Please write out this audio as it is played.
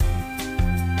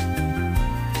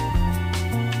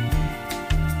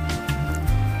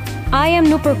I am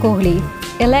Nupur Kohli.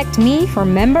 Elect me for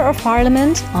Member of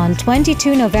Parliament on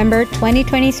 22 November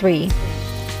 2023.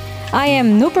 I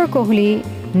am Nupur Kohli,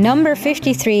 number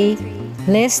 53,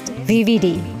 list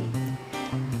VVD.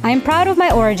 I am proud of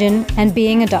my origin and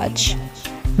being a Dutch.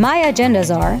 My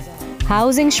agendas are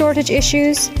housing shortage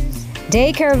issues,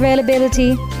 daycare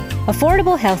availability,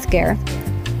 affordable healthcare,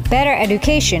 better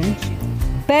education,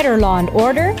 better law and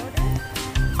order,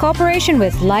 cooperation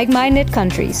with like-minded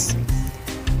countries.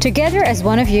 Together as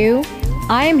one of you,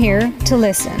 I am here to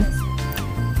listen.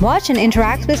 Watch and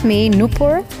interact with me,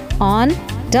 Nupur, on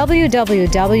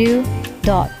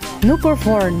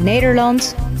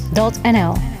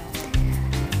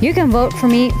www.nupurvoornederland.nl. You can vote for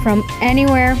me from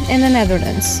anywhere in the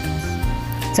Netherlands.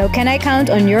 So can I count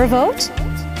on your vote?